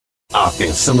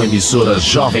Atenção, emissora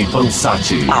Jovem Pan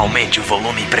Sat. Aumente o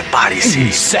volume e prepare-se.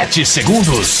 Em 7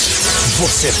 segundos,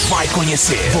 você vai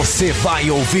conhecer, você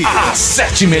vai ouvir as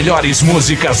 7 melhores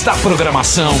músicas da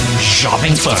programação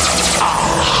Jovem Pan.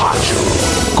 A rádio.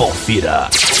 Confira.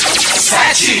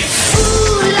 7.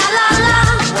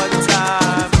 One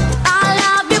time. I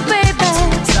love you, baby.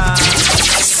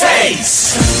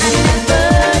 6.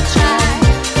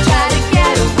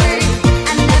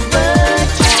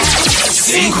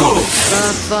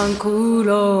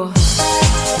 Vaffanculo.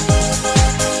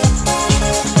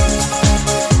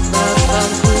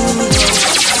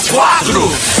 4.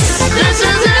 This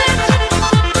is it.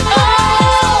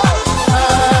 Oh,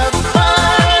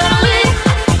 finally.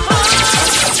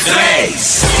 3.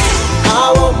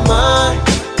 I want mine.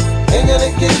 Ain't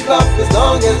gonna give up as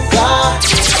long as I.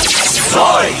 2.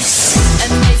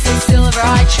 And they say silver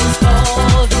I choose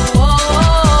gold.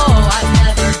 Whoa, I've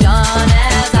never done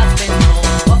as I've been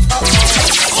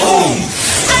told.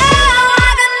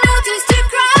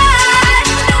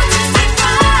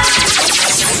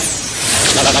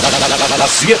 Las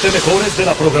 7 mejores de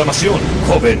la programación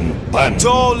Joven Pan. To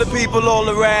all the people all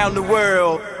around the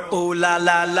world. Ooh la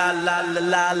la la la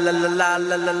la la la la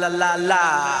la la la la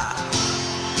la.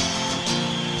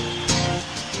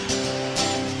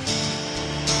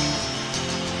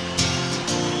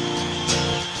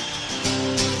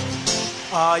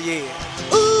 Oh yeah.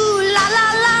 Ooh la la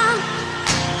la,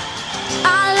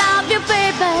 I love you,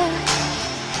 baby.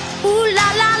 Ooh la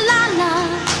la la la,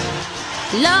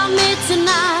 love me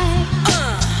tonight.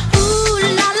 Ooh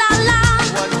la la la,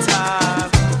 One time.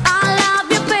 I love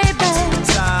you, baby.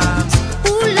 Two times.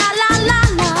 Ooh la la la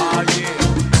la, Oh yeah.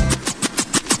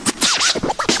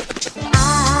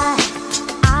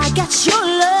 I got your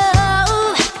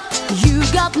love, you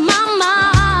got my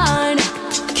mind.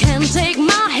 Can't take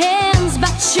my hands,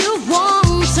 but you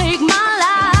won't take my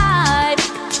life.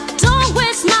 Don't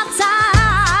waste my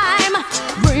time.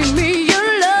 Bring me your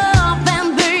love,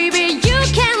 and baby, you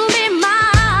can be mine.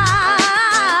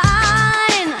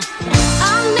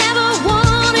 I never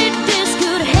wanted this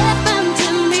could happen to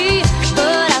me,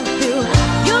 but I feel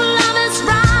your love is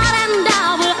right, and I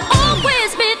will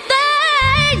always be there.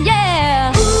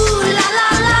 Yeah. Ooh la la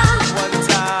la, One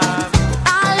time. I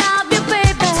love you,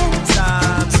 baby.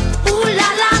 Times. Ooh la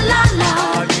la la la,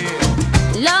 Oh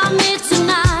yeah. love me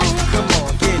tonight. Come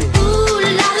on, get it. Ooh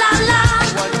la la la,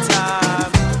 One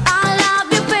time. I love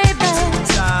you, baby.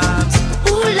 Times.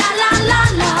 Ooh la la la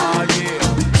la, Oh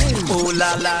yeah. Ooh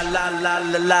la la la la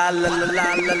la la la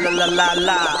la la la la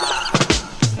la.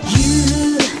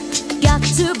 you got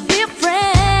to be a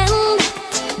friend,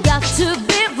 got to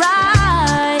be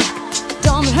right.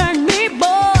 Don't hurt me,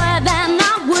 boy, then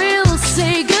I will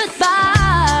say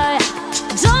goodbye.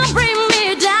 Don't bring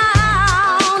me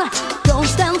down, don't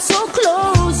stand so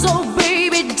close, oh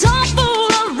baby, don't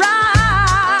fool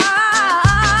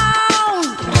around.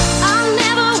 I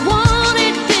never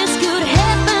wanted this could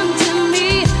happen to me,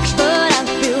 but I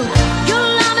feel your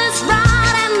love is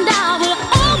right, and I will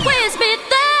always be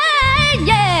there.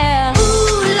 Yeah.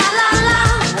 Ooh la la la,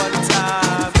 One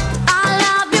time. I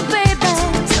love you, baby.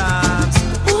 Times.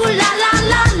 Ooh la la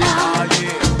la la, Oh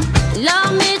yeah.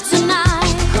 love me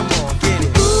tonight. Come on, get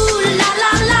it. Ooh la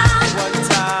la la, One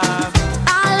time. I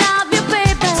love you,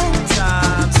 baby.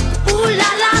 Times. Ooh la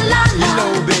la la la. No,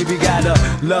 baby, gotta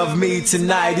love me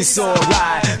tonight, it's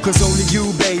alright. Cause only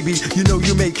you, baby, you know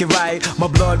you make it right. My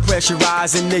blood pressure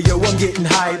rising, yo, I'm getting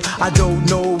hype. I don't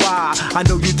know why, I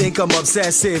know you think I'm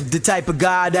obsessive. The type of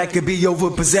guy that could be over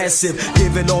possessive.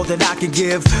 Giving all that I can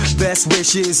give, best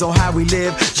wishes on how we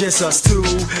live, just us two.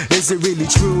 Is it really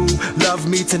true? Love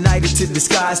me tonight until the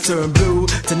skies turn blue.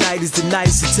 Tonight is the night,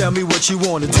 so tell me what you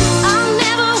wanna do. I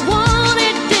never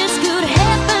wanted this could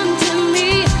happen to me,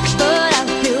 but I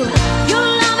feel your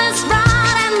love is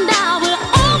right, and I will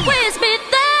always be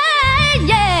there.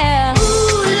 Yeah.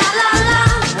 Ooh la la la,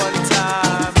 One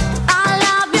time. I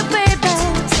love you, baby.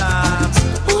 Times.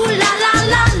 Ooh la la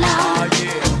la la, Oh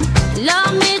yeah.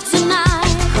 love me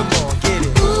tonight. Come on, get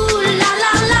it. Ooh la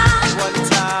la la, One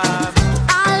time.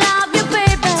 I love you,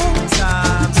 baby.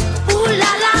 Times. Ooh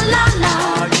la la la la,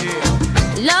 Oh yeah.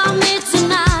 love me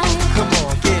tonight. Come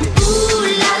on, get it. Ooh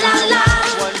la la la,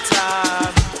 One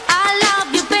time. I love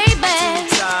you, baby.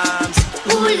 Times.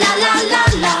 Ooh la la la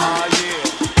la, Oh yeah.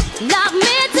 love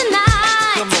me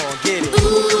tonight. Come on, get it.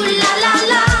 Ooh la la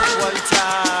la, One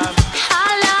time. I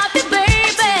love you,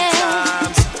 baby.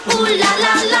 Times. Ooh la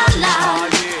la la la, Oh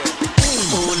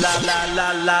yeah. Ooh la la la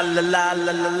la la la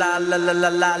la la la la la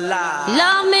la la.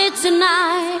 love me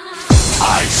tonight.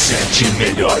 As 7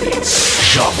 melhores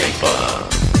Jovem Pan.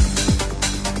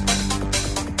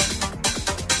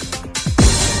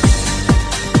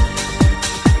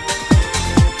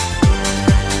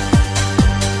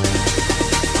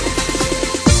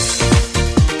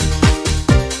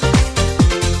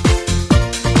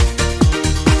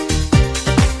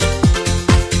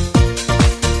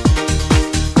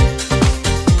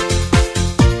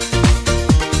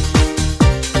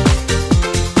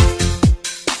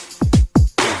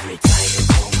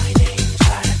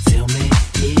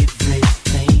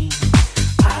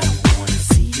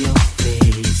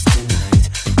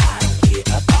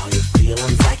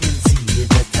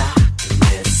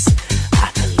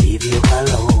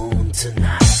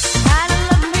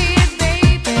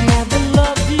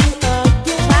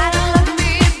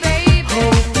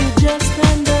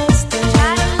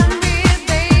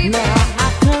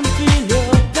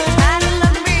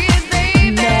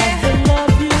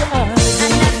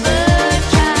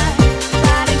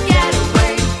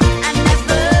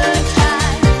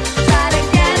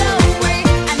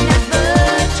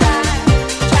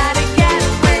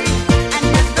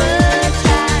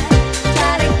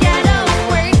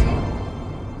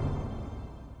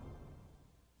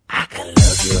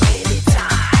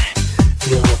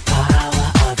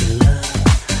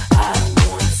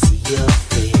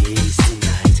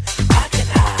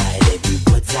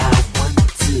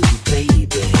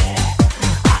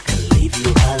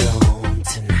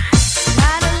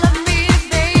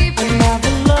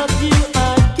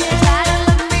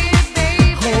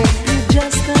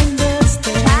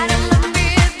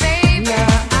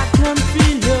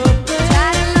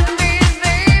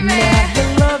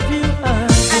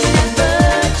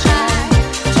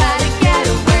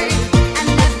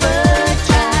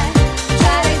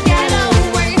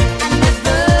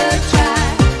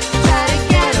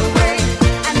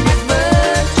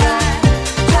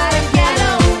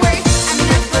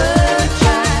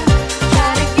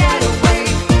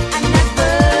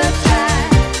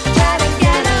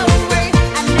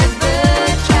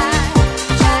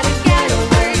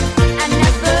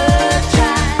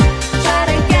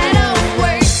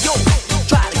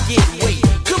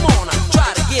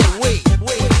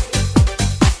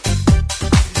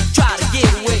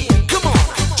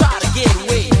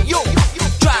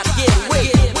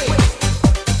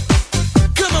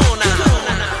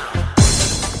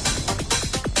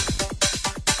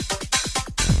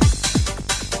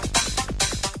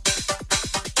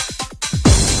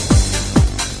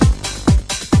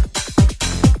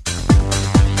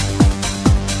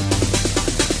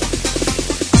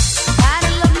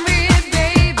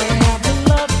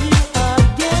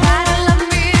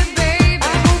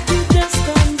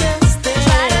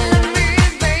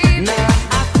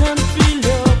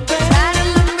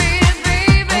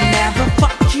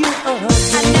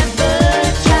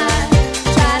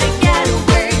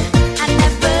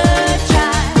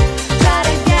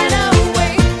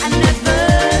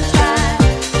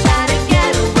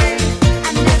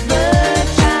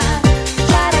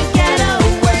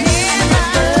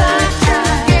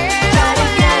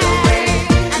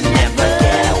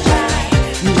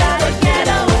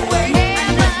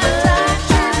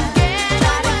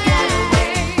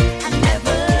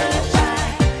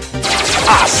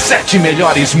 7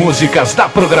 melhores músicas da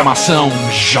programação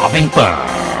Jovem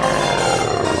Pan.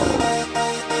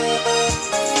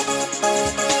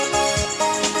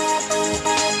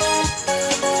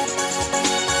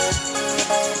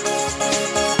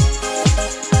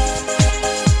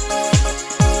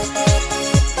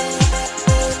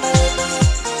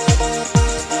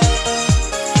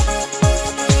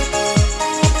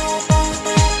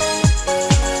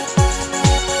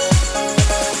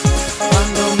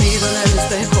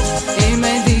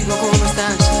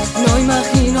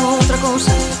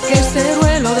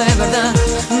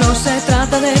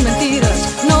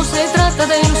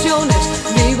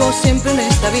 Siempre en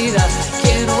esta vida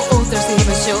quiero otras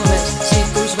dimensiones. Si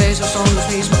tus besos son los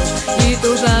mismos y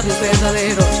tus labios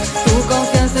verdaderos, tu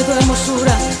confianza y tu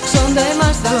hermosura son de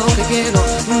más de lo que quiero.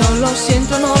 No los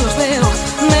siento, no los veo,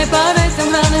 me parece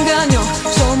un gran engaño.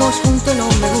 Somos juntos, no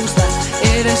me gusta,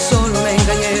 eres solo un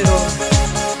engañero.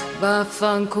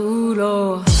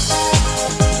 Vaffanculo.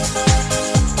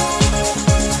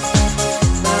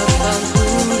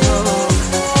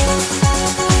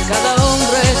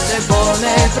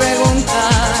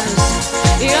 Preguntas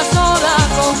y la sola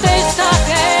contesta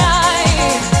que hay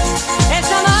es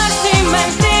amar sin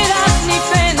mentiras ni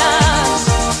penas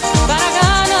para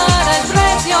ganar el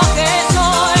precio que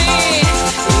soy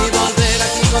y volver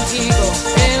aquí contigo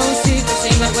en un sitio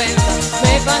sin vergüenza.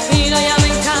 Me fascina, ya me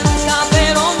encanta,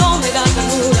 pero no me da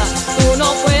ternura. Tú no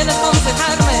puedes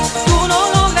aconsejarme, tú no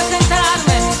logras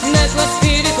enterarme de tu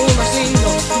espíritu más lindo,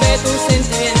 de tu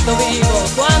sentimiento vivo.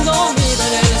 Cuando miro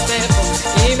en el espejo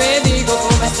y me digo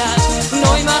cómo estás,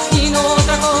 no imagino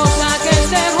otra cosa que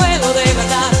este duelo de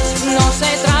verdad. No se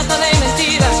trata de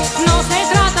mentiras, no se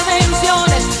trata de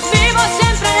ilusiones. Vivo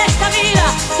siempre en esta vida,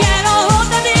 quiero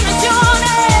otras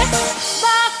dimensiones.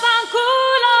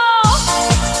 Vaffanculo.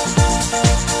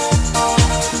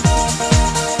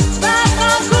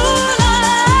 Vaffanculo.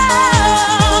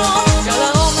 Cada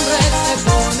hombre se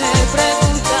pone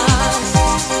preguntas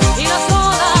y la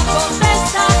sola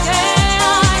contesta que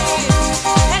hay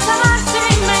es amar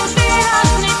sin mentiras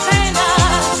ni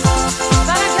penas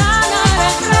para ganar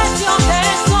el precio que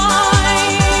soy.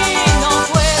 No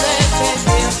puedes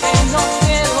decir que no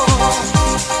quiero,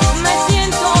 me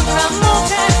siento otra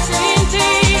mujer sin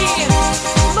ti.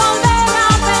 Volver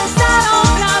a pensar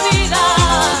otra vida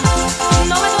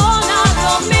no me dona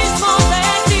lo mismo de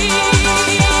ti.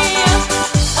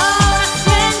 Ahora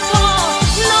siento,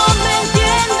 no me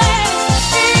entiendes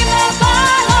y me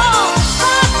paro.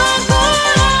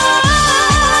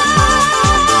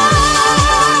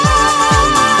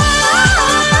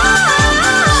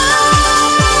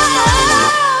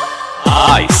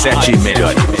 As 7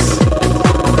 melhores.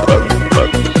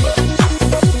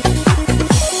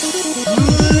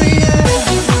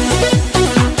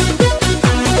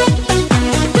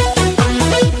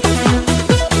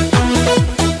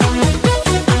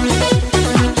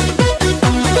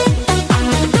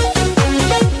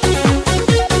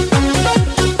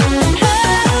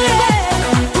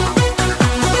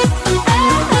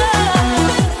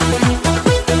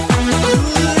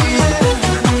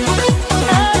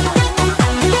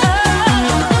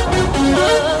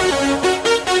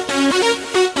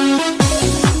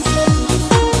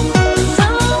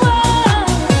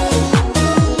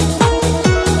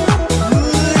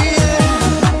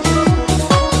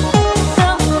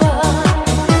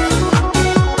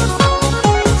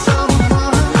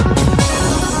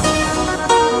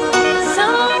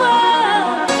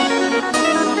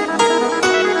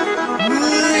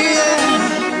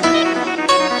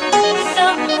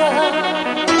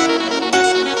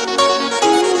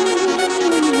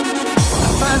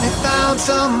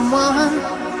 Someone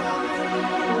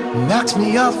knocks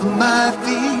me off my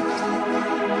feet.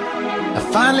 I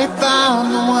finally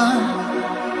found the one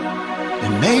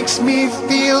that makes me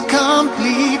feel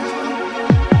complete.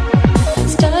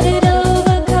 Started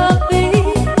over coffee,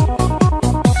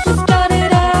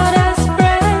 started out as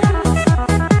friends.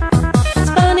 It's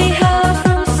funny how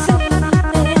from simple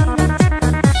things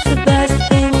the best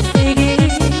things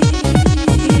begin.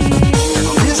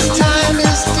 This time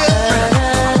is different.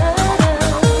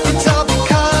 It's all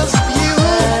because of you.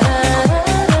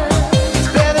 It's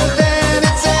better than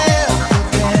it's ever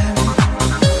been.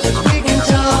 We can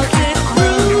talk it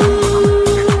through.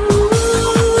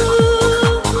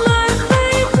 My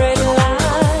favorite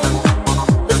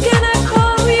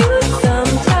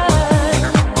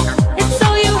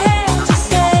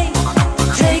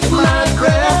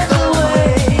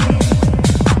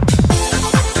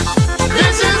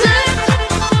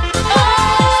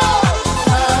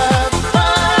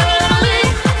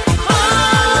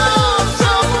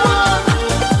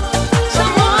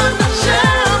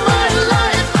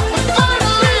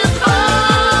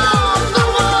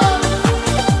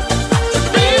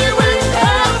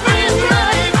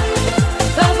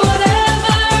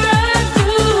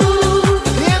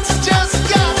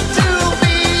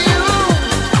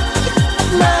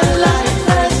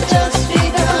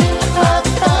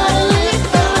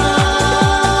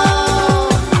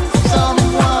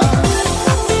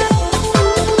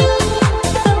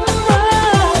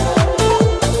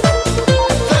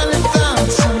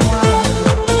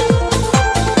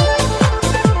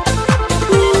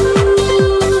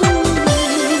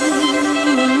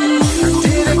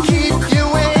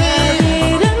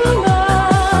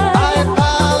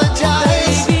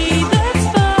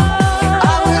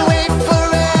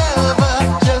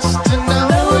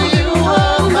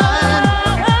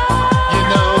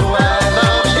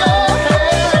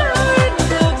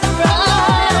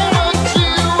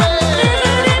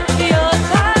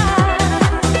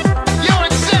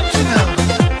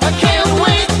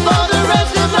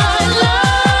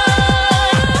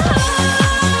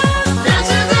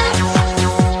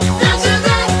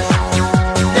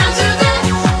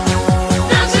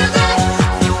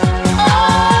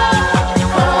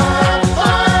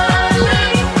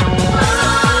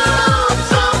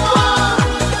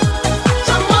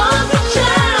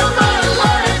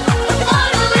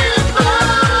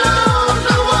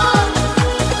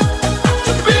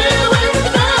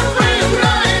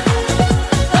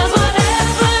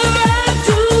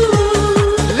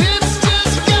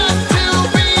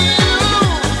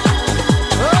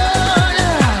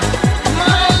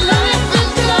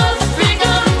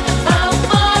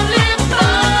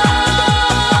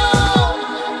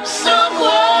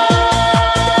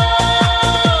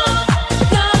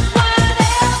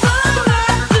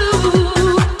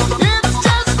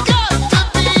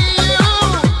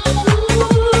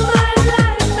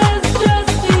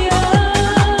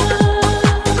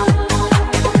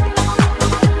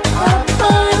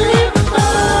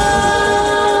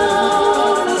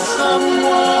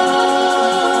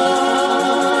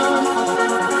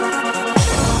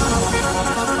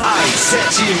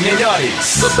Sete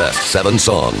melhores. The best 7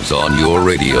 songs on your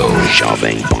radio.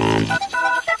 Jovem Pan.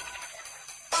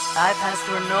 I pass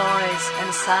through noise and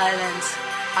silence.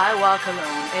 I walk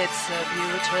alone, it's a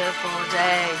beautiful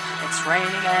day. It's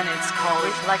raining and it's cold,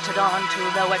 reflected onto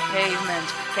the wet pavement.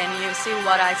 Can you see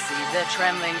what I see? The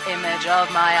trembling image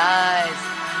of my eyes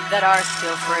that are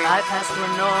still free. I pass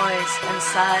through noise and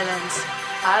silence.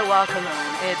 I walk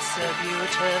alone, it's a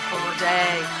beautiful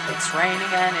day. It's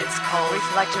raining and it's cold,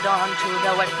 reflected onto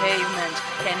the wet pavement.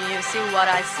 Can you see what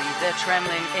I see? The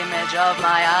trembling image of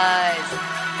my eyes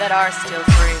that are still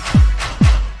free.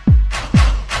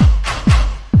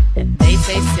 And they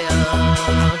say still,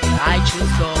 I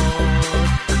choose gold.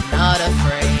 Not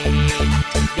afraid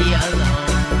to be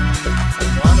alone.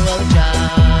 Someone will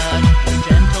judge his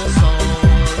gentle soul.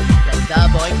 Let the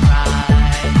boy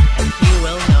cry, and he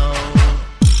will know.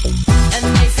 And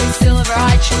they say silver,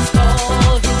 I choose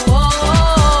gold. Whoa,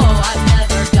 I've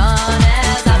never done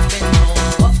as I've been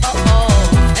told. Oh.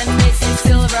 And they say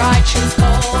silver, I choose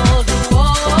gold.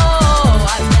 Whoa,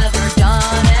 I've never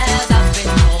done as I've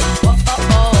been told.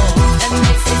 Oh. And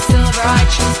they say silver, I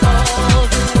choose gold.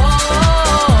 Whoa,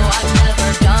 I've never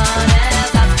done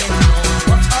as I've been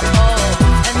told. Oh.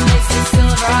 And they say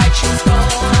silver, I choose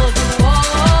gold. Whoa,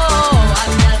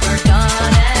 I've never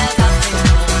done as I've been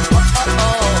told.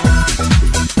 Oh.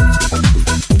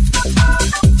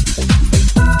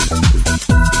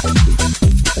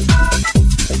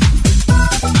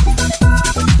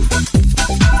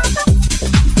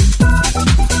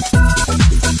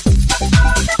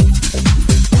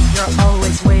 You're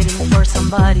always waiting for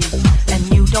somebody, and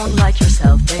you don't like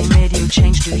yourself. They made you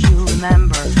change. Do you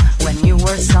remember when you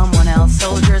were someone else?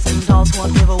 Soldiers and dolls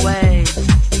won't give away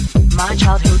my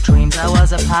childhood dreams. I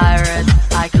was a pirate,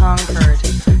 I conquered,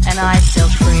 and I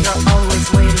sailed free. You're always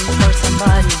waiting for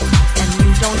somebody, and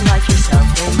you don't like yourself.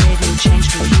 They made you change.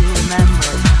 Do you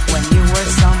remember when you were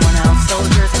someone else?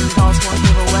 Soldiers and dolls won't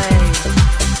give away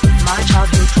my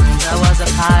childhood dreams. I was a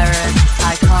pirate,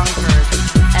 I conquered,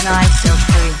 and I sailed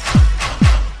free.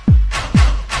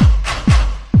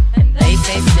 And they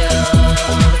say still,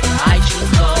 I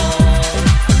choose gold.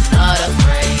 Not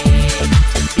afraid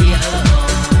to be alone.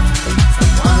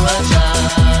 Someone will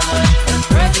judge his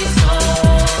pretty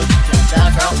soul. Let the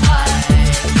girl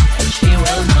fight, and she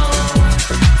will know.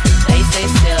 They say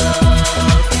still,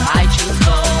 I choose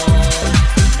gold.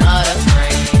 Not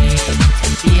afraid to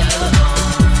be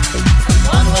alone.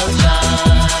 Someone will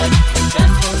judge his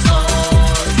gentle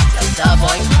soul. Let the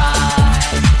boy cry,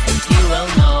 and he will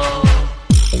know.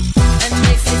 And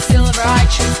they say silver, I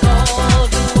choose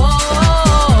gold. Whoa,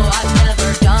 I've never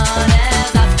done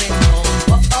as I've been told.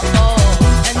 Oh.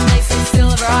 And they say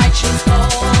silver, I choose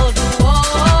gold. Whoa,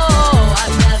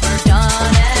 I've never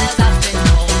done as I've been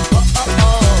told.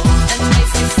 Oh. And they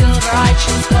say silver, I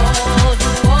choose gold.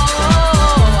 Whoa,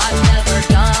 I've never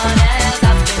done as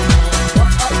I've been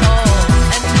told. Oh.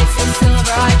 And they say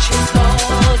silver, I choose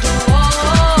gold. Whoa,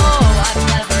 I've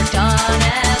never done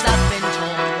as I've been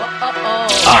told.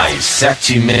 As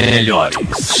 7 melhores.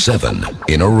 7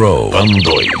 in a row. Pan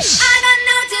 2.